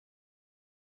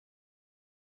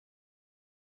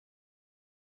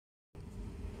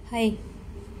Hi,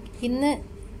 ഇന്ന്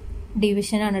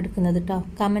ഡിവിഷനാണ് എടുക്കുന്നത് കേട്ടോ.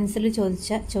 കമൻസിൽ ചോദിച്ച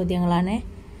ചോദ്യങ്ങളാണ്.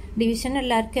 ഡിവിഷൻ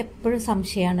എല്ലാവർക്കും എപ്പോഴും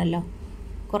സംശയമാണല്ലോ.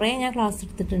 കുറേ ഞാൻ ക്ലാസ്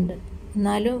എടുത്തിട്ടുണ്ട്,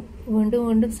 എന്നാലും വീണ്ടും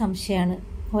വീണ്ടും സംശയമാണ്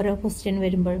ഓരോ ക്വസ്റ്റ്യൻ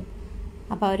വരുമ്പോഴും.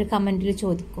 അപ്പോൾ അവർ കമൻറ്റിൽ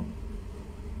ചോദിക്കും.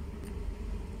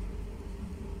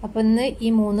 അപ്പോൾ ഇന്ന് ഈ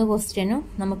 3 ക്വസ്റ്റ്യനും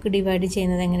നമുക്ക് ഡിവൈഡ്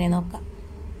ചെയ്യുന്നത് എങ്ങനെയാണ് നോക്കാം.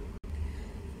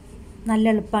 നല്ല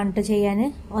എളുപ്പമാണ് ചെയ്യാൻ.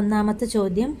 ഒന്നാമത്തെ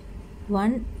ചോദ്യം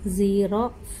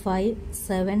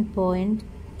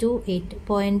 1057.28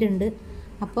 പോയിന്റ് ഉണ്ട്.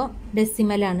 അപ്പോൾ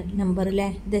ഡെസിമലാണ്, നമ്പറിലെ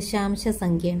ദശാംശ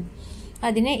സംഖ്യയാണ്.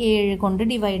 അതിനെ 7 കൊണ്ട്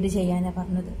ഡിവൈഡ് ചെയ്യാനാണ്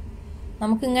പറഞ്ഞത്.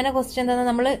 നമുക്കിങ്ങനെ ക്വസ്റ്റ്യൻ തന്നെ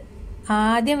നമ്മൾ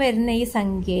ആദ്യം വരുന്ന ഈ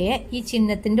സംഖ്യയെ ഈ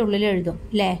ചിഹ്നത്തിൻ്റെ ഉള്ളിൽ എഴുതും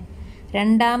അല്ലേ.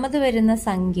 രണ്ടാമത് വരുന്ന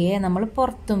സംഖ്യയെ നമ്മൾ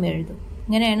പുറത്തും എഴുതും.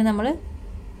 ഇങ്ങനെയാണ് നമ്മൾ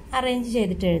അറേഞ്ച്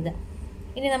ചെയ്തിട്ട് എഴുതുക.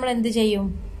 ഇനി നമ്മൾ എന്ത് ചെയ്യും?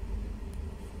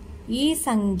 ഈ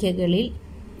സംഖ്യകളിൽ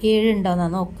 7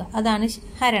 ഉണ്ടോയെന്നാണ് നോക്കുക. അതാണ്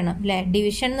ഹരണം അല്ലേ.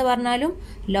 ഡിവിഷൻ എന്ന് പറഞ്ഞാലും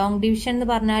ലോങ് ഡിവിഷൻ എന്ന്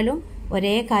പറഞ്ഞാലും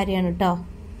ഒരേ കാര്യമാണ് കേട്ടോ.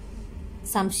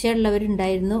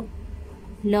 സംശയമുള്ളവരുണ്ടായിരുന്നു.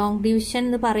 ലോങ് ഡിവിഷൻ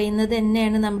എന്ന് പറയുന്നത്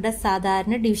തന്നെയാണ് നമ്മുടെ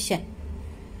സാധാരണ ഡിവിഷൻ.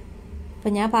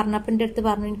 അപ്പം ഞാൻ പറഞ്ഞപ്പോൾ എൻ്റെ അടുത്ത്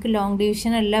പറഞ്ഞു എനിക്ക് ലോങ്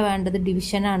ഡിവിഷൻ അല്ല വേണ്ടത്,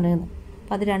 ഡിവിഷനാണ് എന്ന്.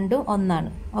 അപ്പം അത് രണ്ടും ഒന്നാണ്.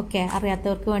 ഓക്കെ,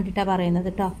 അറിയാത്തവർക്ക് വേണ്ടിയിട്ടാണ് പറയുന്നത്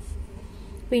കേട്ടോ.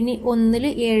 പിന്നെ 1-ൽ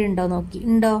 7 ഉണ്ടോ നോക്കി.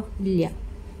 ഉണ്ടോ? ഇല്ല.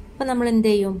 അപ്പം നമ്മൾ എന്ത്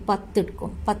ചെയ്യും? 10 എടുക്കും.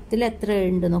 10-ൽ എത്ര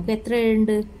 7 ഉണ്ട് നോക്കും. എത്ര 7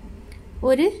 ഉണ്ട്?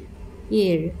 ഒരു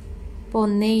 7. അപ്പോൾ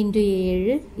 1 ×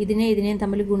 7 ഇതിനെയും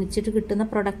തമ്മിൽ ഗുണിച്ചിട്ട് കിട്ടുന്ന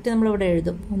പ്രൊഡക്റ്റ് നമ്മളിവിടെ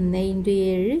എഴുതും. 1 ×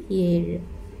 7 7.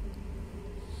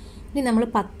 ഇനി നമ്മൾ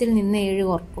 10-ൽ നിന്ന് 7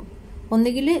 കുറക്കും.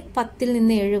 ഒന്നുകിൽ 10-ൽ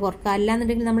നിന്ന് 7 കുറക്കുക,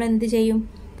 അല്ലാന്നുണ്ടെങ്കിൽ നമ്മൾ എന്ത് ചെയ്യും?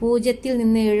 0-ൽ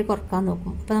നിന്ന് 7 കുറക്കാൻ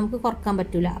നോക്കും. അപ്പോൾ നമുക്ക് കുറക്കാൻ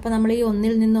പറ്റില്ല. അപ്പോൾ നമ്മൾ ഈ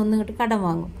 1-ൽ നിന്ന് 1 ഇങ്ങോട്ട് കടം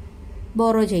വാങ്ങും,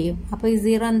 ബോറോ ചെയ്യും. അപ്പോൾ ഈ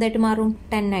 0 എന്തായിട്ട് മാറും?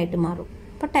 10 ആയിട്ട് മാറും.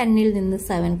 അപ്പോൾ 10-ൽ നിന്ന്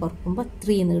 7 കുറക്കുമ്പോൾ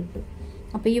 3 എന്ന് കിട്ടും.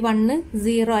 അപ്പോൾ ഈ 1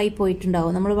 0 ആയി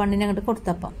പോയിട്ടുണ്ടാവും. നമ്മൾ 1-നെ അങ്ങോട്ട്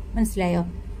കൊടുത്തപ്പം. മനസ്സിലായോ?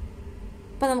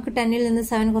 അപ്പോൾ നമുക്ക് 10-ൽ നിന്ന്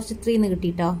 7 കുറച്ച് 3 എന്ന്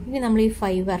കിട്ടിയിട്ടോ. ഇനി നമ്മൾ ഈ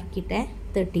 5 ഇറക്കിയിട്ടേ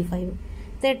 35.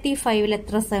 35-ൽ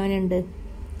എത്ര 7 ഉണ്ട്?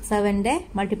 7-ന്റെ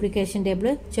മൾട്ടിപ്ലിക്കേഷൻ ടേബിൾ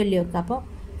ചൊല്ലി വെക്കുക. അപ്പോൾ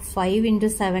 5 ×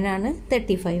 7 ആണ്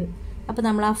 35. അപ്പോൾ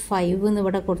നമ്മൾ ആ 5 എന്ന്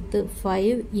ഇവിടെ കൊടുത്ത്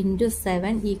 5 ×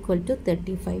 7 =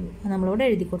 35 നമ്മളിവിടെ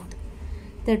എഴുതി കൊടുത്തു.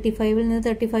 35-ൽ നിന്ന്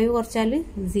 35 കുറച്ചാൽ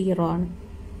 0 ആണ്.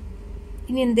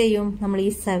 ഇനി എന്ത് ചെയ്യും? നമ്മൾ ഈ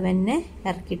 7-നെ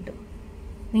ഇറക്കിയിട്ടു.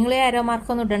 നിങ്ങൾ ആരോ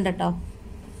മാർക്കൊന്നും ഇടണ്ട കേട്ടോ.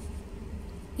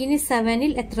 ഇനി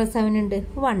 7-ൽ എത്ര 7 ഉണ്ട്?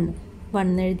 1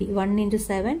 എഴുതി. 1 ×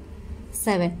 7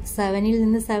 7. 7-ൽ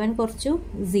നിന്ന് 7 കുറച്ചു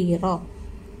 0.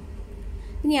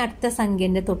 ഇനി അടുത്ത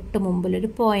സംഖ്യൻ്റെ തൊട്ട് മുമ്പിലൊരു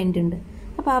പോയിന്റ് ഉണ്ട്.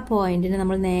 അപ്പോൾ ആ പോയിന്റിന്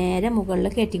നമ്മൾ നേരെ മുകളിൽ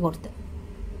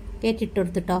കയറ്റിയിട്ട്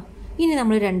കൊടുത്തിട്ടോ. ഇനി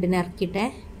നമ്മൾ 2-നെ ഇറക്കിയിട്ടേ.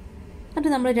 എന്നിട്ട്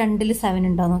നമ്മൾ 2-ൽ 7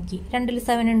 ഉണ്ടോ നോക്കി. 2-ൽ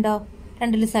 7 ഉണ്ടോ?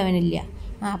 2-ൽ 7 ഇല്ല.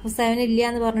 അപ്പോൾ 7 ഇല്ല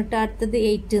എന്ന് പറഞ്ഞിട്ട് അടുത്തത്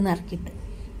 8 എന്ന് ഇറക്കിയിട്ട്.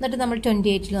 എന്നിട്ട് നമ്മൾ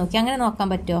 28-ൽ നോക്കി. അങ്ങനെ നോക്കാൻ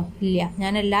പറ്റുമോ? ഇല്ല.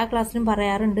 ഞാൻ എല്ലാ ക്ലാസ്സിലും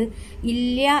പറയാറുണ്ട്,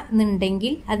 ഇല്ല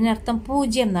എന്നുണ്ടെങ്കിൽ അതിനർത്ഥം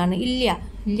 0 എന്നാണ്. ഇല്ല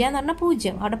എന്ന് പറഞ്ഞാൽ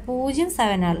 0. അവിടെ 0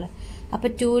 7 ആണുള്ളത്. അപ്പോൾ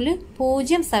 2-ൽ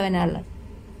 0 7 ആണുള്ളത്.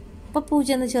 അപ്പോൾ 0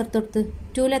 എന്ന് ചേർത്ത് കൊടുത്ത്.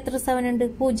 2-ൽ എത്ര 7 ഉണ്ട്?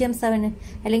 0 7.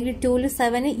 അല്ലെങ്കിൽ 2-ൽ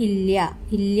 7 ഇല്ല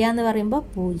എന്ന് പറയുമ്പോൾ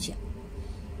 0.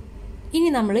 ഇനി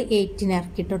നമ്മൾ 8-നെ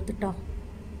ഇറക്കിയിട്ട് കൊടുത്തിട്ടോ.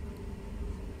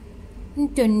 ഇനി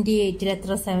 28-ൽ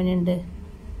എത്ര 7 ഉണ്ട്?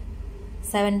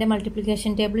 7-ന്റെ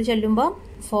മൾട്ടിപ്ലിക്കേഷൻ ടേബിൾ ചൊല്ലുമ്പോൾ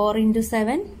 4 ×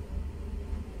 7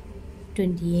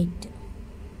 28.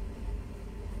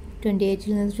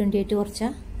 28-ൽ നിന്ന് 28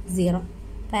 കുറച്ചാൽ 0.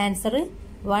 അപ്പം ആൻസർ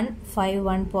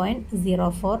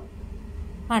 151.04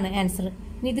 ആണ് ആൻസർ.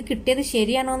 ഇനി ഇത് കിട്ടിയത്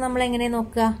ശരിയാണോ നമ്മൾ എങ്ങനെ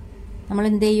നോക്കുക? നമ്മൾ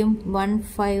എന്ത് ചെയ്യും?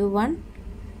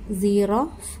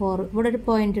 15104 ഇവിടെ ഒരു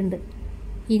പോയിന്റ് ഉണ്ട്.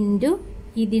 ഇൻറ്റു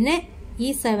ഇതിനെ ഈ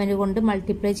 7 കൊണ്ട്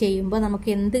മൾട്ടിപ്ലൈ ചെയ്യുമ്പോൾ നമുക്ക്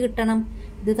എന്ത് കിട്ടണം?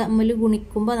 ഇത് തമ്മിൽ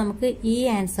ഗുണിക്കുമ്പോൾ നമുക്ക് ഈ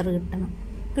ആൻസർ കിട്ടണം.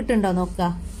 കിട്ടുന്നുണ്ടോ നോക്കുക.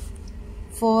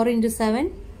 4 × 7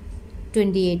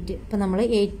 28. ഇപ്പം നമ്മൾ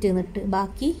 8 എന്നിട്ട്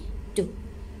ബാക്കി 2.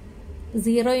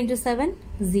 0 × 7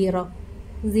 0.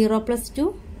 0 + 2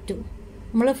 2.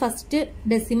 നമ്മൾ ഫസ്റ്റ്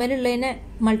ഡെസിമൽ ഉള്ളതിനെ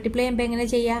മൾട്ടിപ്ലൈ ചെയ്യുമ്പോൾ എങ്ങനെ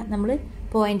ചെയ്യുക? നമ്മൾ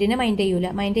പോയിന്റിനെ മൈൻഡ്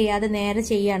ചെയ്യാതെ നേരെ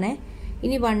ചെയ്യുകയാണേ.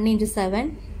 ഇനി 1 × 7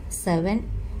 7.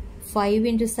 5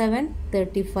 × 7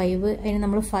 35. അതിന്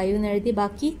നമ്മൾ 5 എന്ന് എഴുതി,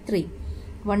 ബാക്കി 3.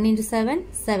 1 × 7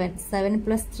 7. 7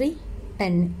 + 3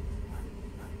 10.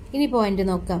 ഇനി പോയിന്റ്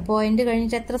നോക്കുക. പോയിന്റ്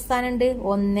കഴിഞ്ഞിട്ട് എത്ര സ്ഥാനമുണ്ട്?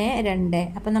 1 2.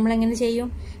 അപ്പം നമ്മൾ എങ്ങനെ ചെയ്യും?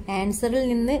 ആൻസറിൽ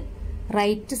നിന്ന്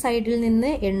റൈറ്റ് സൈഡിൽ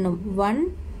നിന്ന് എണ്ണും. 1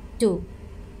 2.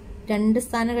 2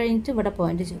 സ്ഥാനം കഴിഞ്ഞിട്ട് ഇവിടെ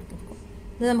പോയിന്റ് ചേർത്ത് കൊടുക്കും.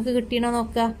 ഇത് നമുക്ക് കിട്ടിയണോ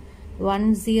നോക്കുക.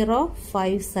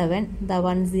 1057.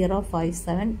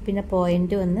 1057. പിന്നെ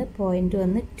പോയിന്റ് വന്ന്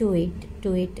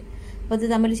 28. അപ്പോൾ ഇത്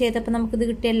തമ്മിൽ ചെയ്തപ്പോൾ നമുക്കിത്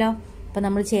കിട്ടിയല്ലോ. അപ്പോൾ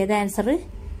നമ്മൾ ചെയ്ത ആൻസർ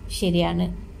ശരിയാണ്.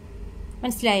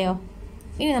 മനസ്സിലായോ?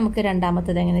 ഇനി നമുക്ക്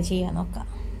രണ്ടാമത്തത് എങ്ങനെ ചെയ്യാൻ നോക്കാം.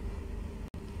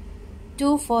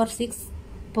 246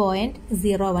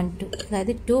 246.012,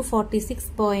 അതായത്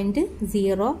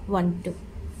 246.012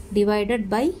 ഡിവൈഡഡ്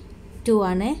ബൈ 2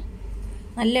 ആണ്.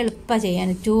 നല്ല എളുപ്പമാണ് ചെയ്യാൻ,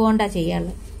 2 കൊണ്ടാണ്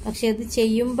ചെയ്യാനുള്ളത്. പക്ഷെ അത്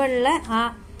ചെയ്യുമ്പോഴുള്ള ആ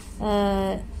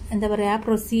എന്താ പറയുക, ആ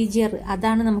പ്രൊസീജിയർ,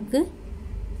 അതാണ് നമുക്ക്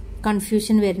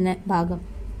കൺഫ്യൂഷൻ വരുന്ന ഭാഗം.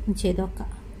 ചെയ്ത് നോക്കാം.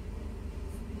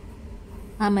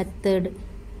 ആ മെത്തേഡ്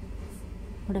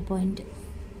ഇവിടെ പോയിന്റ്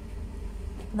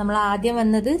നമ്മൾ ആദ്യം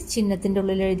വന്നത് ചിഹ്നത്തിൻ്റെ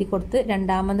ഉള്ളിൽ എഴുതി കൊടുത്ത്,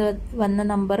 രണ്ടാമത് വന്ന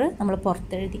നമ്പർ നമ്മൾ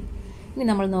പുറത്തെഴുതി. ഇനി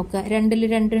നമ്മൾ നോക്കുക, 2ൽ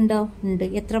 2 ഉണ്ടോ? ഉണ്ട്.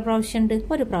 എത്ര പ്രാവശ്യം ഉണ്ട്?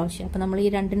 ഒരു പ്രാവശ്യം. അപ്പം നമ്മൾ ഈ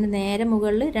 2ൻ്റെ നേരെ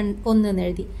മുകളിൽ 1 എന്ന്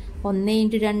എഴുതി. 1 ×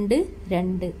 2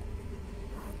 2.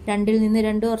 2ൽ നിന്ന്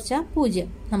 2 കുറച്ചാൽ 0.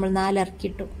 നമ്മൾ 4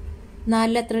 ഇറക്കിയിട്ടു.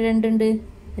 4ൽ എത്ര 2 ഉണ്ട്?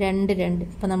 2 2.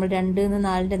 അപ്പം നമ്മൾ 2 നിന്ന്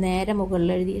 4ൻ്റെ നേരെ മുകളിൽ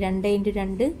എഴുതി. 2 ×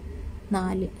 2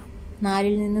 4.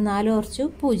 4ൽ നിന്ന് 4 കുറച്ചു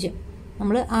 0.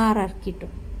 നമ്മൾ 6 ഇറക്കിയിട്ടു.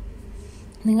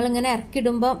 നിങ്ങളിങ്ങനെ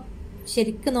ഇറക്കിടുമ്പോൾ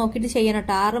ശരിക്കും നോക്കിയിട്ട് ചെയ്യണം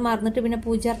കേട്ടോ. 6 മറന്നിട്ട് പിന്നെ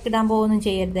 0 ഇറക്കിടാൻ പോകുകയൊന്നും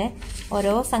ചെയ്യരുതേ.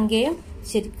 ഓരോ സംഖ്യയും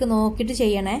ശരിക്കും നോക്കിയിട്ട്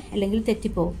ചെയ്യണേ, അല്ലെങ്കിൽ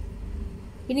തെറ്റിപ്പോവും.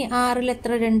 ഇനി 6ൽ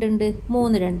എത്ര 2 ഉണ്ട്?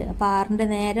 3 2. അപ്പോൾ 6ൻ്റെ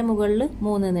നേരെ മുകളിൽ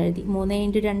 3 എന്ന് എഴുതി. 3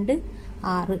 × 2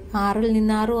 6. 6ൽ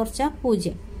നിന്ന് 6 കുറച്ചാൽ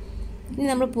 0. ഇനി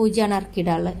നമ്മൾ 0 ആണ്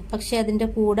ഇറക്കിയിടാനുള്ളത്. പക്ഷേ അതിൻ്റെ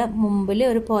കൂടെ മുമ്പിൽ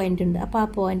ഒരു പോയിന്റ് ഉണ്ട്. അപ്പോൾ ആ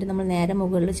പോയിന്റ് നമ്മൾ നേരെ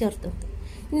മുകളിൽ ചേർത്ത് കൊടുത്തു.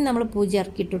 ഇനി നമ്മൾ 0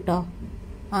 ഇറക്കിയിട്ടു കേട്ടോ.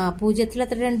 0ൽ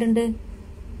എത്ര 2 ഉണ്ട്?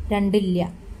 2 ഇല്ല.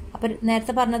 അപ്പം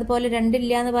നേരത്തെ പറഞ്ഞതുപോലെ 2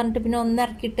 ഇല്ല എന്ന് പറഞ്ഞിട്ട് പിന്നെ 1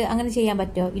 ഇറക്കിയിട്ട് അങ്ങനെ ചെയ്യാൻ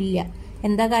പറ്റുമോ? ഇല്ല.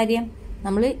 എന്താ കാര്യം?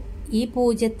 നമ്മൾ ഈ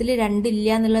 0ൽ 2 ഇല്ല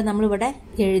എന്നുള്ളത് നമ്മളിവിടെ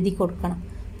എഴുതി കൊടുക്കണം.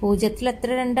 0ൽ എത്ര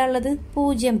 2 ഉള്ളത്?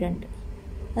 0 2.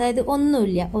 അതായത്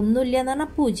ഒന്നുമില്ല എന്ന് പറഞ്ഞാൽ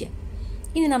 0.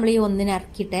 ഇനി നമ്മൾ ഈ 1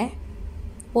 ഇറക്കിയിട്ടേ.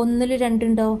 1ൽ 2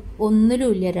 ഉണ്ടോ? 1ലും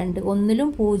ഇല്ല 2. 1ലും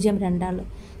 0 2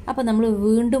 അപ്പോൾ നമ്മൾ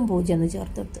വീണ്ടും 0 എന്ന്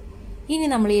ചേർത്ത് കൊടുത്തു. ഇനി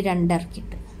നമ്മൾ ഈ 2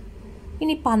 ഇറക്കിയിട്ട്.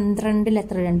 ഇനി 12ൽ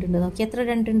എത്ര 2 ഉണ്ട് നോക്കി. എത്ര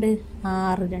 2 ഉണ്ട്?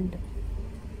 6 2.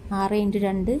 6 ×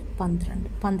 2 12.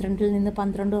 12ൽ നിന്ന്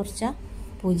 12 കുറച്ചാൽ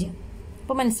 0.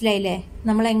 അപ്പോൾ മനസ്സിലായില്ലേ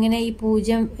നമ്മളെങ്ങനെ ഈ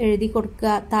 0 എഴുതി കൊടുക്കുക?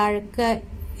 താഴേക്ക്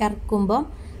ഇറക്കുമ്പം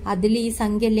അതിൽ ഈ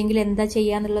സംഖ്യ അല്ലെങ്കിൽ എന്താ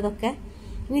ചെയ്യാന്നുള്ളതൊക്കെ.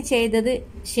 ഇനി ചെയ്തത്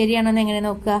ശരിയാണെന്ന് എങ്ങനെ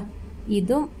നോക്കുക?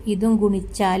 ഇതും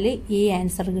ഗുണിച്ചാൽ ഈ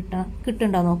ആൻസർ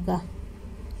കിട്ടുന്നുണ്ടോ നോക്കുക.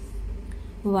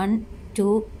 1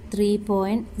 2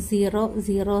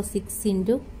 3.006 ×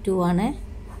 2 ആണ്.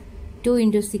 2 ×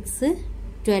 6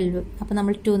 12. അപ്പോൾ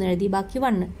നമ്മൾ 2 എന്ന് എഴുതി. ബാക്കി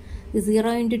 1. 0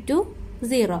 × 2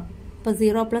 0. അപ്പോൾ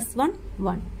 0 + 1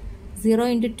 1. 0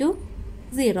 × 2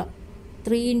 0.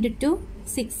 3 × 2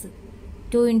 6.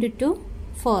 2 × 2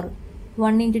 4.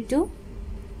 1 × 2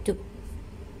 2.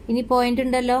 ഇനി പോയിന്റ്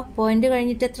ഉണ്ടല്ലോ. പോയിന്റ്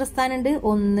കഴിഞ്ഞിട്ട് എത്ര സ്ഥാനമുണ്ട്?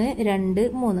 1 2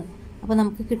 3. അപ്പോൾ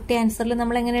നമുക്ക് കിട്ടിയ ആൻസറിൽ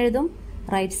നമ്മൾ എങ്ങനെ എഴുതും?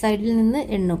 റൈറ്റ് സൈഡിൽ നിന്ന്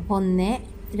എണ്ണും. 1 2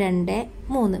 3.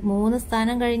 3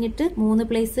 സ്ഥാനം കഴിഞ്ഞിട്ട് 3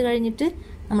 പ്ലേസ് കഴിഞ്ഞിട്ട്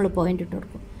നമ്മൾ പോയിന്റ് ഇട്ട്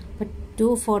കൊടുക്കും. അപ്പോൾ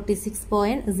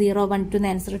 246.012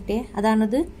 ആൻസർ കിട്ടിയേ.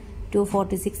 അതാണത്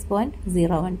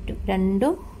 246.012.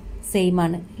 രണ്ടും സെയിം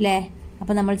ആണ് അല്ലേ?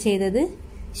 അപ്പോൾ നമ്മൾ ചെയ്തത്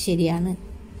ശരിയാണ്.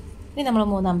 ഇനി നമ്മൾ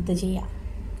മൂന്നാമത്തെ ചെയ്യാം.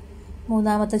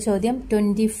 മൂന്നാമത്തെ ചോദ്യം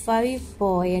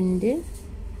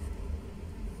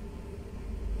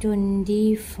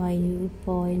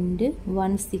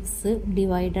 25.16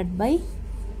 ഡിവൈഡഡ് ബൈ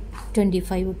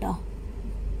 25 കേട്ടോ.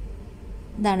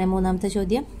 ഇതാണ് മൂന്നാമത്തെ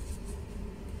ചോദ്യം.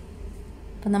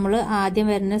 അപ്പം നമ്മൾ ആദ്യം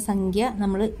വരുന്ന സംഖ്യ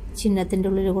നമ്മൾ ചിഹ്നത്തിൻ്റെ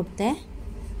ഉള്ളിൽ കൊടുത്തേ.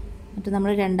 എന്നിട്ട് നമ്മൾ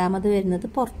രണ്ടാമത് വരുന്നത്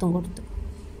പുറത്തും കൊടുത്തു.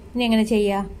 ഇനി എങ്ങനെ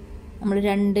ചെയ്യുക? നമ്മൾ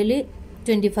 2ൽ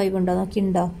 25 ഉണ്ടോ നോക്കി.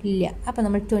 ഉണ്ടോ? ഇല്ല. അപ്പം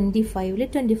നമ്മൾ 25ൽ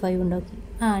 25 ഉണ്ടോക്കി.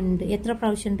 ഉണ്ട്. എത്ര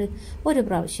പ്രാവശ്യം ഉണ്ട്? ഒരു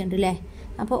പ്രാവശ്യം ഉണ്ട് അല്ലേ?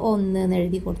 അപ്പോൾ 1 എന്ന്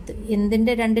എഴുതി കൊടുത്ത്.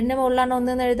 എന്തിൻ്റെ? 2ൻ്റെ മുകളിലാണ് 1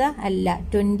 എന്ന് എഴുതുക? അല്ല,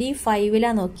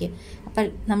 25ലാണ് നോക്കിയത്. അപ്പം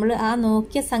നമ്മൾ ആ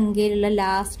നോക്കിയ സംഖ്യയിലുള്ള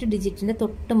ലാസ്റ്റ് ഡിജിറ്റിൻ്റെ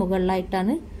തൊട്ട്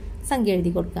മുകളിലായിട്ടാണ് സംഖ്യ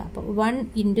എഴുതി കൊടുക്കുക. അപ്പോൾ 1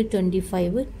 ×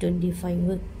 25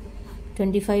 25.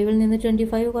 25ൽ നിന്ന്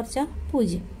 25 കുറച്ചാൽ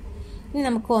 0. ഇനി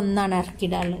നമുക്ക് 1 ആണ്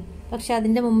ഇറക്കിയിടാനുള്ളത്. പക്ഷെ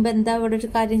അതിൻ്റെ മുമ്പ് എന്താ ഇവിടെ ഒരു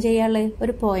കാര്യം ചെയ്യാനുള്ളത്?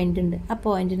 ഒരു പോയിന്റ് ഉണ്ട്. ആ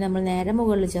പോയിന്റിന് നമ്മൾ നേരെ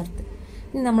മുകളിൽ ചേർത്ത്.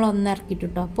 ഇനി നമ്മൾ 1 ഇറക്കിയിട്ട്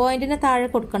കേട്ടോ. പോയിന്റിന് താഴെ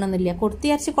കൊടുക്കണമെന്നില്ല.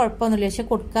 കൊടുത്തിയാച്ച് കുഴപ്പമൊന്നുമില്ല. പക്ഷെ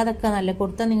കൊടുക്കാതൊക്കെ നല്ല.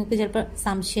 കൊടുത്താൽ നിങ്ങൾക്ക് ചിലപ്പോൾ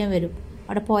സംശയം വരും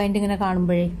അവിടെ പോയിന്റ് ഇങ്ങനെ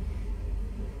കാണുമ്പോഴേ.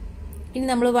 ഇനി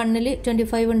നമ്മൾ 1ൽ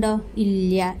 25 ഉണ്ടോ?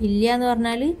 ഇല്ല. ഇല്ല എന്ന്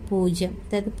പറഞ്ഞാൽ 0.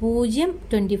 അതായത് 0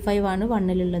 25 ആണ്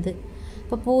 1ലുള്ളത്.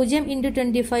 അപ്പോൾ 0 ×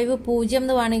 25 0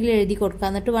 എന്ന് വേണമെങ്കിൽ എഴുതി കൊടുക്കുക.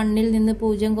 എന്നിട്ട് 1ൽ നിന്ന്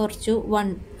 0 കുറച്ചു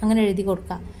 1 അങ്ങനെ എഴുതി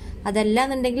കൊടുക്കുക. അതല്ല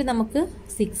എന്നുണ്ടെങ്കിൽ നമുക്ക്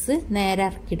 6 നേരെ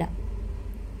ഇറക്കിടാം.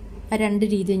 ആ 2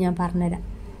 രീതി ഞാൻ പറഞ്ഞുതരാം.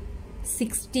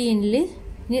 16ൽ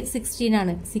 16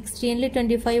 ആണ്. 16ൽ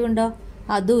 25 ഉണ്ടോ?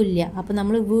 അതും ഇല്ല. അപ്പോൾ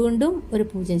നമ്മൾ വീണ്ടും ഒരു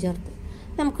 0 ചേർത്ത്.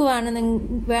 നമുക്ക്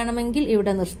വേണമെങ്കിൽ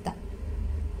ഇവിടെ നിർത്താം.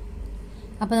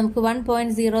 അപ്പോൾ നമുക്ക്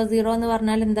 1.00 എന്ന്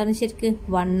പറഞ്ഞാൽ എന്താണ്? ശരിക്ക്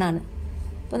 1 ആണ്.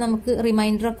 അപ്പോൾ നമുക്ക്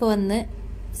റിമൈൻഡറൊക്കെ വന്ന്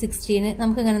 16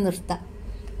 നമുക്കിങ്ങനെ നിർത്താം.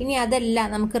 ഇനി അതല്ല,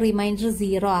 നമുക്ക് റിമൈൻഡർ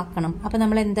 0 ആക്കണം. അപ്പോൾ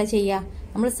നമ്മൾ എന്താ ചെയ്യുക?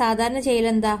 നമ്മൾ സാധാരണ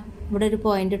ചെയ്യലെന്താ? ഇവിടെ ഒരു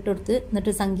പോയിന്റ് ഇട്ട് കൊടുത്ത്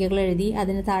എന്നിട്ട് സംഖ്യകൾ എഴുതി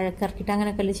അതിന് താഴേക്ക് ഇറക്കിയിട്ട്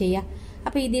അങ്ങനെയൊക്കെ ചെയ്യുക.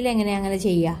 അപ്പോൾ ഇതിലെങ്ങനെ അങ്ങനെ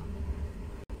ചെയ്യുക?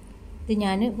 ഇത്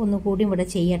ഞാൻ ഒന്നുകൂടി ഇവിടെ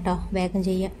ചെയ്യട്ടോ, വേഗം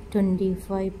ചെയ്യാം.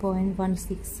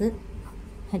 25.16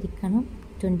 ഹരിക്കണം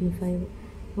 25,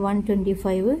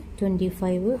 125,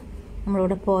 25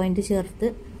 നമ്മളിവിടെ പോയിന്റ് ചേർത്ത്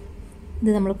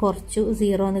ഇത് നമ്മൾ കുറച്ചു,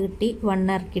 0 എന്ന് കിട്ടി,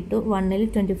 1 ഇറക്കിയിട്ടു, 1ൽ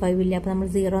 25 ഇല്ല, അപ്പോൾ നമ്മൾ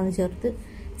 0 എന്ന് ചേർത്ത്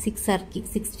 6 ഇറക്കി,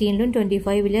 16ലും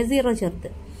 25 ഇല്ല, 0 ചേർത്ത്.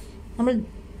 നമ്മൾ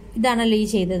ഇതാണല്ലോ ഈ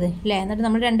ചെയ്തത് അല്ലേ? എന്നിട്ട്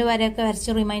നമ്മൾ 2 വരെയൊക്കെ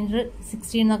വരച്ച് റിമൈൻഡർ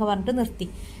 16 എന്നൊക്കെ പറഞ്ഞിട്ട് നിർത്തി.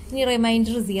 ഇനി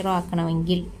റിമൈൻഡർ 0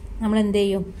 ആക്കണമെങ്കിൽ നമ്മൾ എന്ത്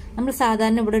ചെയ്യും? നമ്മൾ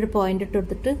സാധാരണ ഇവിടെ ഒരു പോയിന്റ് ഇട്ട്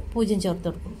കൊടുത്തിട്ട് 0 ചേർത്ത്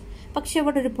കൊടുക്കും. പക്ഷെ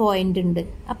ഇവിടെ ഒരു പോയിന്റ് ഉണ്ട്,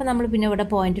 അപ്പം നമ്മൾ പിന്നെ ഇവിടെ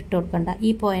പോയിന്റ് ഇട്ട് കൊടുക്കണ്ട, ഈ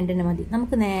പോയിന്റിന് മതി,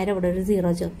 നമുക്ക് നേരെ ഇവിടെ ഒരു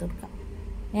 0 ചേർത്ത് കൊടുക്കാം.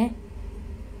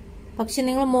 പക്ഷെ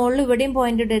നിങ്ങൾ മുകളിൽ ഇവിടെയും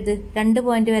പോയിന്റ് ഇടരുത്, 2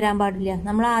 പോയിന്റ് വരാൻ പാടില്ല.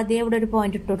 നമ്മൾ ആദ്യം ഇവിടെ ഒരു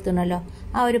പോയിന്റ് ഇട്ട് കൊടുത്തിട്ടുണ്ടല്ലോ,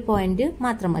 ആ ഒരു പോയിന്റ്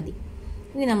മാത്രം മതി.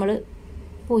 ഇനി നമ്മൾ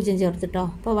 0 ചേർത്തിട്ടോ,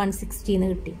 അപ്പോൾ 160 എന്ന്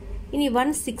കിട്ടി. ഇനി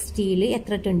 160ൽ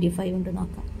എത്ര 25 ഉണ്ട്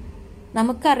നോക്കാം.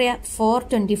 നമുക്കറിയാം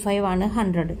 425 ആണ്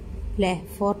 100 അല്ലേ?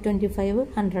 425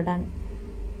 100 ആണ്.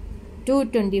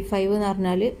 225 എന്ന്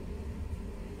പറഞ്ഞാൽ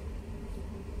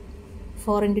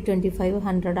 4 × 25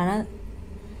 100 ആണ്.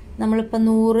 നമ്മളിപ്പോൾ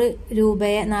 100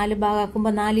 രൂപയെ 4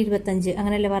 ഭാഗമാക്കുമ്പോൾ 425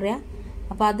 അങ്ങനെയല്ലേ പറയാം?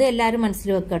 അപ്പോൾ അത് എല്ലാവരും മനസ്സിൽ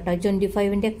വെക്കുക കേട്ടോ.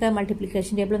 25ൻ്റെ ഒക്കെ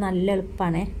മൾട്ടിപ്ലിക്കേഷൻ ടേബിൾ നല്ല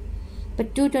എളുപ്പമാണ്. ഇപ്പോൾ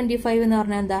 225 എന്ന്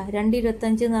പറഞ്ഞാൽ എന്താ?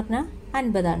 225 എന്ന് പറഞ്ഞാൽ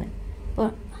 50 ആണ്. അപ്പോൾ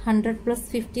 100 +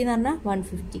 50 എന്ന് പറഞ്ഞാൽ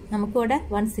 150. നമുക്കിവിടെ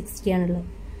 160 ആണുള്ളത്.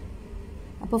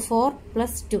 അപ്പോൾ 4 +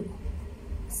 2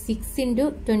 6 ×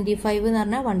 25 എന്ന്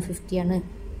പറഞ്ഞാൽ 150 ആണ്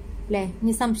അല്ലേ?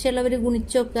 ഇനി സംശയമുള്ളവർ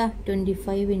ഗുണിച്ച് നോക്കുക.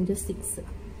 25 × 6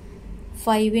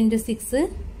 5 × 6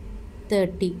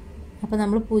 30. അപ്പോൾ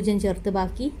നമ്മൾ 0 ചേർത്ത്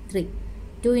ബാക്കി 3.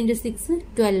 2 × 6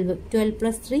 12, 12 +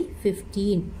 3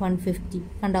 15, 150.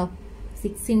 കണ്ടോ?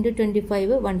 6 ×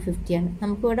 25 150 ആണ്.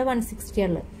 നമുക്കിവിടെ 160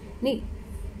 ഉള്ളത്. ഇനി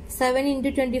 7 ×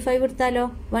 25 എടുത്താലോ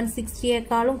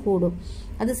 160യേക്കാളും കൂടും.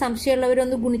 അത്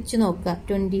സംശയമുള്ളവരൊന്ന് ഗുണിച്ച് നോക്കുക.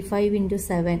 25 ×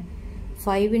 7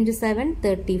 5 × 7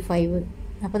 35.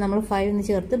 അപ്പോൾ നമ്മൾ 5 എന്ന്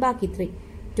ചേർത്ത് ബാക്കി 3.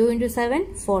 2 × 7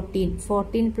 14,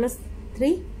 14 +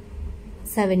 3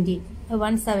 70,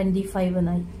 175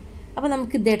 എന്നായി. അപ്പോൾ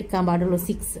നമുക്ക് ഇത് എടുക്കാൻ പാടുള്ളൂ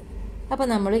 6. അപ്പോൾ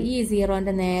നമ്മൾ ഈ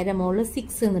 0ൻ്റെ നേരെ മുകളിൽ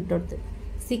 6 എന്നിട്ട് കൊടുത്ത്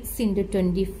 6 ×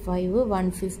 25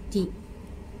 150.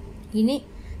 ഇനി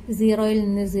 0ൽ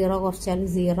നിന്ന് 0 കുറച്ചാൽ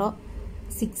 0,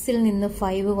 6ൽ നിന്ന്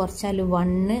 5 കുറച്ചാൽ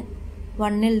 1,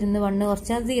 1ൽ നിന്ന് 1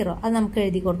 കുറച്ചാൽ 0. അത് നമുക്ക്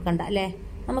എഴുതി കൊടുക്കണ്ട അല്ലേ?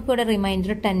 നമുക്കിവിടെ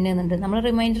റിമൈൻഡർ 10 എന്നുണ്ട്. നമ്മൾ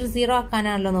റിമൈൻഡർ 0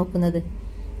 ആക്കാനാണല്ലോ നോക്കുന്നത്.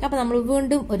 അപ്പോൾ നമ്മൾ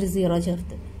വീണ്ടും ഒരു 0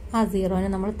 ചേർത്ത് ആ 0നെ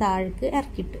നമ്മൾ താഴേക്ക്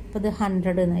ഇറക്കിയിട്ട് അപ്പോൾ ഇത്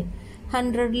 100 എന്നായി.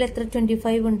 100ൽ എത്ര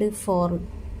 25 ഉണ്ട്? 4.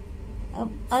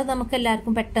 അത് നമുക്ക്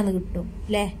എല്ലാവർക്കും പെട്ടെന്ന് കിട്ടും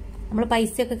അല്ലേ? നമ്മൾ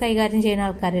പൈസയൊക്കെ കൈകാര്യം ചെയ്യുന്ന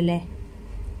ആൾക്കാരല്ലേ?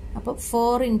 അപ്പോൾ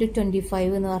 4 ×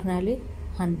 25 എന്ന് പറഞ്ഞാൽ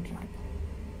 100.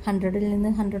 100ൽ നിന്ന്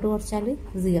 100 കുറച്ചാൽ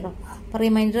 0. അപ്പോൾ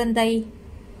റിമൈൻഡർ എന്തായി?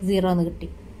 0 എന്ന് കിട്ടി.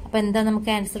 അപ്പോൾ എന്താ നമുക്ക്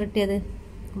ആൻസർ കിട്ടിയത്?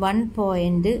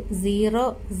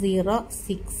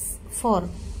 1.0064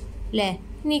 അല്ലേ?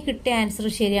 ഇനി കിട്ടിയ ആൻസർ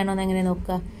ശരിയാണോ എന്ന് എങ്ങനെ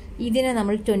നോക്കുക? ഇതിനെ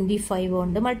നമ്മൾ 25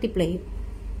 കൊണ്ട് മൾട്ടിപ്ലൈ ചെയ്യും.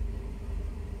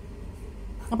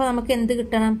 അപ്പോൾ നമുക്ക് എന്ത്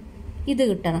കിട്ടണം? ഇത്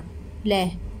കിട്ടണം അല്ലേ?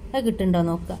 അത് കിട്ടുന്നുണ്ടോ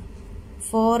നോക്കുക.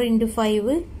 4 ×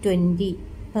 5 20.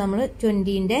 അപ്പോൾ നമ്മൾ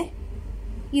 20ൻ്റെ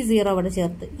ഈ 0 ഇവിടെ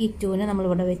ചേർത്ത് ഈ 2നെ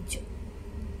നമ്മളിവിടെ വെച്ചു.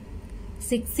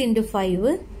 6 ×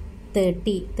 5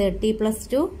 30, 30 +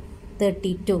 2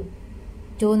 32.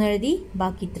 2 എന്ന് എഴുതി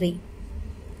ബാക്കി 3.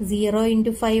 0 ×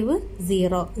 5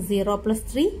 0, 0 +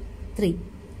 3 3.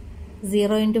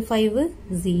 0 × 5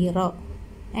 0.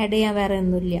 ആഡ് ചെയ്യാൻ വേറെ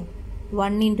ഒന്നുമില്ല.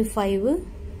 1 × 5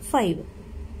 5.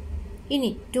 ഇനി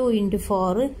 2 ×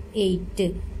 4 8,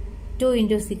 2 ×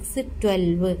 6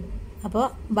 12. അപ്പോൾ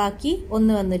ബാക്കി 1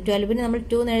 വന്ന് 12ന് നമ്മൾ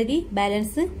 2 എന്ന് എഴുതി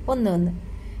ബാലൻസ് 1 വന്ന്.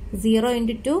 0 ×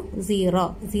 2 0,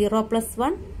 0 +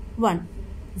 1 1,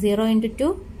 0 × 2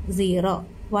 0,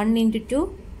 1 × 2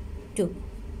 2.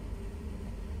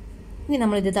 ഇനി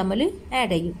നമ്മളിത് തമ്മിൽ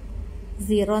ആഡ് ചെയ്യും.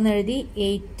 0 എന്ന് എഴുതി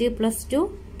 8 + 2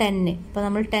 10. അപ്പോൾ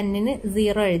നമ്മൾ 10ന്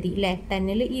 0 എഴുതി അല്ലേ?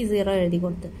 10ൽ ഈ 0 എഴുതി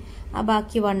കൊടുത്ത് ആ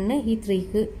ബാക്കി 1 ഈ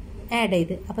 3ക്ക് ആഡ്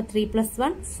ചെയ്ത്. അപ്പോൾ 3 +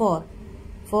 1 4,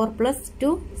 4 +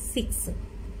 2 6,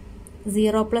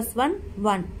 0 + 1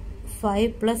 1,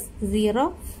 5 + 0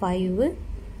 5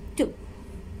 2.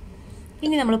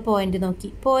 ഇനി നമ്മൾ പോയിന്റ് നോക്കി.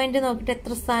 പോയിന്റ് നോക്കിയിട്ട്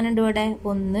എത്ര സ്ഥാനമുണ്ട് ഇവിടെ?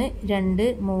 1 2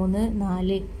 3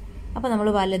 4. അപ്പോൾ നമ്മൾ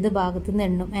വലത് ഭാഗത്ത് നിന്ന്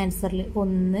എണ്ണും ആൻസറിൽ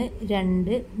 1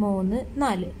 2 3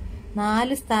 4.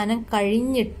 4 സ്ഥാനം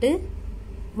കഴിഞ്ഞിട്ട്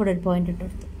ഇവിടെ ഒരു പോയിന്റ്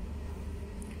ഇട്ടെടുത്തു.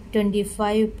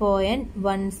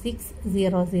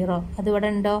 25.1600. അതിവിടെ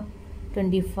ഉണ്ടോ?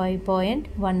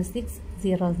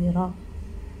 25.1600.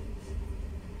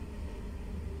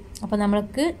 അപ്പോൾ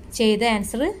നമ്മൾക്ക് ചെയ്ത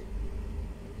ആൻസർ,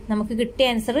 നമുക്ക് കിട്ടിയ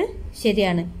ആൻസർ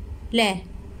ശരിയാണ് അല്ലേ?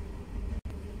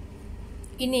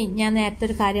 ഇനി ഞാൻ നേരത്തെ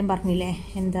ഒരു കാര്യം പറഞ്ഞില്ലേ,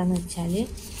 എന്താന്ന് വെച്ചാൽ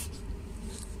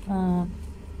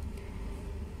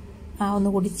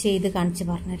ഒന്നുകൂടി ചെയ്ത് കാണിച്ച്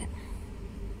പറഞ്ഞുതരാം.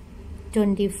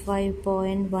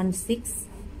 25.16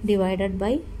 ഡിവൈഡഡ്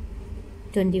ബൈ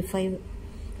 25.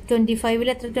 25ൽ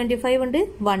എത്ര 25 ഉണ്ട്?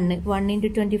 1. 1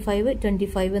 × 25.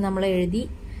 25 നമ്മൾ എഴുതി.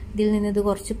 ഇതിൽ നിന്ന് ഇത്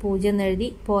കുറച്ച് 0 എന്ന് എഴുതി.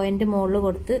 പോയിന്റ് മുകളിൽ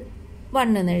കൊടുത്ത്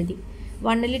 1 എന്ന് എഴുതി.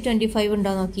 1ൽ 25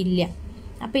 ഉണ്ടോ നോക്കിയില്ല.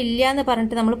 അപ്പം ഇല്ല എന്ന്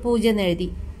പറഞ്ഞിട്ട് നമ്മൾ 0 എന്ന് എഴുതി.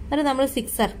 എന്നിട്ട് നമ്മൾ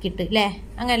 6 സർക്കിട്ട് അല്ലേ?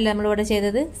 അങ്ങനെയല്ല നമ്മളിവിടെ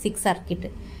ചെയ്തത്, 6 സർക്കിട്ട്.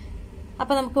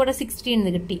 അപ്പോൾ നമുക്കിവിടെ 16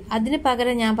 കിട്ടി. അതിന്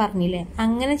പകരം ഞാൻ പറഞ്ഞില്ലേ,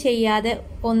 അങ്ങനെ ചെയ്യാതെ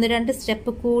 1-2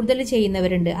 സ്റ്റെപ്പ് കൂടുതൽ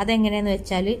ചെയ്യുന്നവരുണ്ട്. അതെങ്ങനെയാന്ന്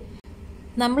വെച്ചാൽ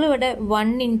നമ്മളിവിടെ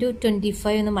 1 ×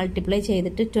 25 എന്ന് മൾട്ടിപ്ലൈ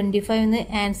ചെയ്തിട്ട് 25 എന്ന്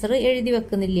ആൻസർ എഴുതി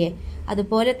വെക്കുന്നില്ലേ,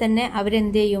 അതുപോലെ തന്നെ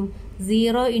അവരെന്ത് ചെയ്യും,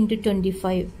 0 ×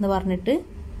 25 എന്ന് പറഞ്ഞിട്ട്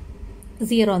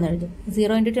 0 എന്ന് എഴുതും.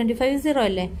 0 × 25 0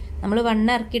 അല്ലേ? നമ്മൾ 1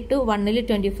 ഇറക്കിയിട്ട് 1ൽ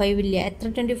 25 ഇല്ല. എത്ര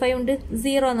 25 ഉണ്ട്?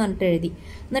 0 എന്ന് പറഞ്ഞിട്ട് എഴുതി.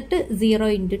 എന്നിട്ട് 0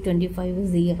 × 25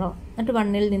 0. എന്നിട്ട്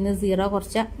 1ൽ നിന്ന് 0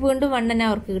 കുറച്ചാൽ വീണ്ടും 1 തന്നെ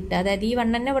അവർക്ക് കിട്ടുക. അതായത് ഈ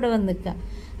 1 തന്നെ ഇവിടെ വന്ന് നിൽക്കുക.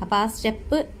 അപ്പോൾ ആ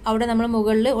സ്റ്റെപ്പ് അവിടെ നമ്മൾ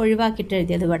മുകളിൽ ഒഴിവാക്കിയിട്ട്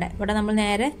എഴുതിയത് ഇവിടെ നമ്മൾ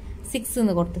നേരെ 6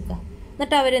 എന്ന് കൊടുത്തിക്കുക.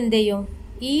 എന്നിട്ട് അവരെന്ത് ചെയ്യും,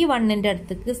 ഈ 1ന്റെ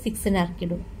അടുത്തേക്ക് 6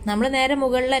 ഇറക്കിയിടും. നമ്മൾ നേരെ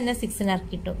മുകളിൽ തന്നെ 6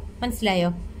 ഇറക്കിയിട്ടു.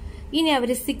 മനസ്സിലായോ? ഇനി അവർ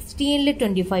 16ൽ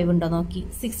 25 ഉണ്ടോ നോക്കി.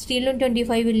 16ലും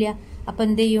 25 ഇല്ല. അപ്പം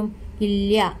എന്ത് ചെയ്യും,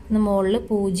 ഇല്ല എന്ന് മുകളിൽ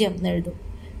 0 എന്ന് എഴുതും.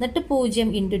 എന്നിട്ട് 0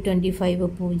 × 25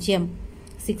 0.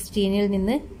 16ൽ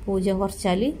നിന്ന് 0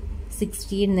 കുറച്ചാൽ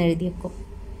 16 എന്ന് എഴുതി വെക്കും.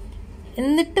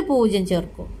 എന്നിട്ട് 0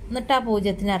 ചേർക്കും. എന്നിട്ട് ആ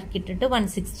 0ത്തിന് ഇറക്കിയിട്ടിട്ട്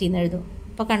 160 എന്ന് എഴുതും.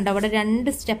 അപ്പോൾ കണ്ടോ, അവിടെ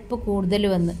 2 സ്റ്റെപ്പ് കൂടുതൽ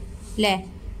വന്ന് അല്ലേ?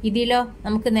 ഇതിലോ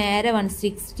നമുക്ക് നേരെ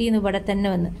 160 എന്ന് ഇവിടെ തന്നെ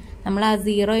വന്ന്. നമ്മൾ ആ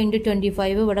 0 ×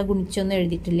 25 ഇവിടെ ഗുണിച്ചൊന്നും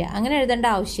എഴുതിയിട്ടില്ല. അങ്ങനെ എഴുതേണ്ട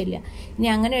ആവശ്യമില്ല. ഇനി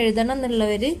അങ്ങനെ എഴുതണം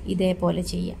എന്നുള്ളവർ ഇതേപോലെ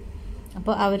ചെയ്യാം.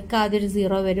 അപ്പോൾ അവർക്ക് ആദ്യം ഒരു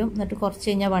 0 വരും. എന്നിട്ട് കുറച്ച്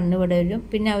കഴിഞ്ഞാൽ 1 ഇവിടെ വരും.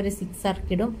 പിന്നെ അവർ 6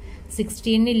 ഇറക്കിടും.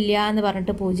 16 ഇല്ല എന്ന്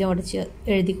പറഞ്ഞിട്ട് 0 അടിച്ച്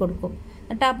എഴുതി കൊടുക്കും.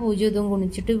 എന്നിട്ട് ആ 0 ഇതും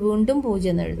ഗുണിച്ചിട്ട് വീണ്ടും 0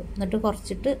 എന്ന് എഴുതും. എന്നിട്ട്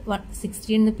കുറച്ചിട്ട്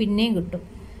 16 പിന്നെയും കിട്ടും.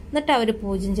 എന്നിട്ട് അവർ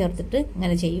 0 ചേർത്തിട്ട്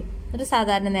ഇങ്ങനെ ചെയ്യും. എന്നിട്ട്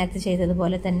സാധാരണ നേരത്തെ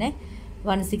ചെയ്തതുപോലെ തന്നെ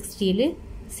 160ൽ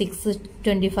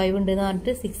 625 ഉണ്ടെന്ന്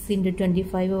പറഞ്ഞിട്ട് 6 ×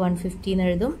 25 150 എന്ന്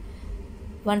എഴുതും.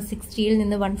 160ൽ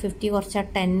നിന്ന് 150 കുറച്ചാൽ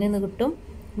 10 എന്ന് കിട്ടും.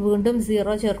 വീണ്ടും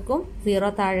 0 ചേർക്കും. 0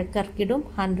 താഴേക്ക് ഇറക്കിടും.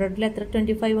 100ൽ എത്ര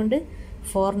 25 ഉണ്ട്?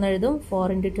 4 എന്ന് എഴുതും.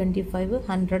 4 × 25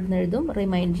 100 എന്ന് എഴുതും.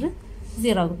 റിമൈൻഡർ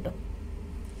 0 കിട്ടും.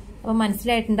 അപ്പോൾ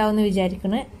മനസ്സിലായിട്ടുണ്ടാവും എന്ന്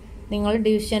വിചാരിക്കുന്നത്. നിങ്ങൾ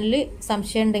ഡിവിഷനിൽ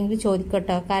സംശയം ഉണ്ടെങ്കിൽ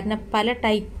ചോദിക്കട്ടോ. കാരണം പല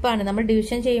ടൈപ്പാണ്. നമ്മൾ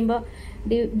ഡിവിഷൻ ചെയ്യുമ്പോൾ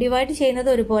ഡിവൈഡ്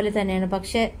ചെയ്യുന്നത് ഒരുപോലെ തന്നെയാണ്.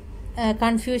 പക്ഷെ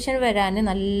കൺഫ്യൂഷൻ വരാൻ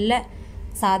നല്ല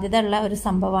സാധ്യത ഉള്ള ഒരു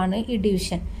സംഭവമാണ് ഈ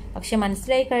ഡിവിഷൻ. പക്ഷെ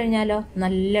മനസ്സിലായി കഴിഞ്ഞാലോ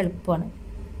നല്ല എളുപ്പമാണ്.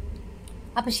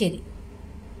 അപ്പം ശരി.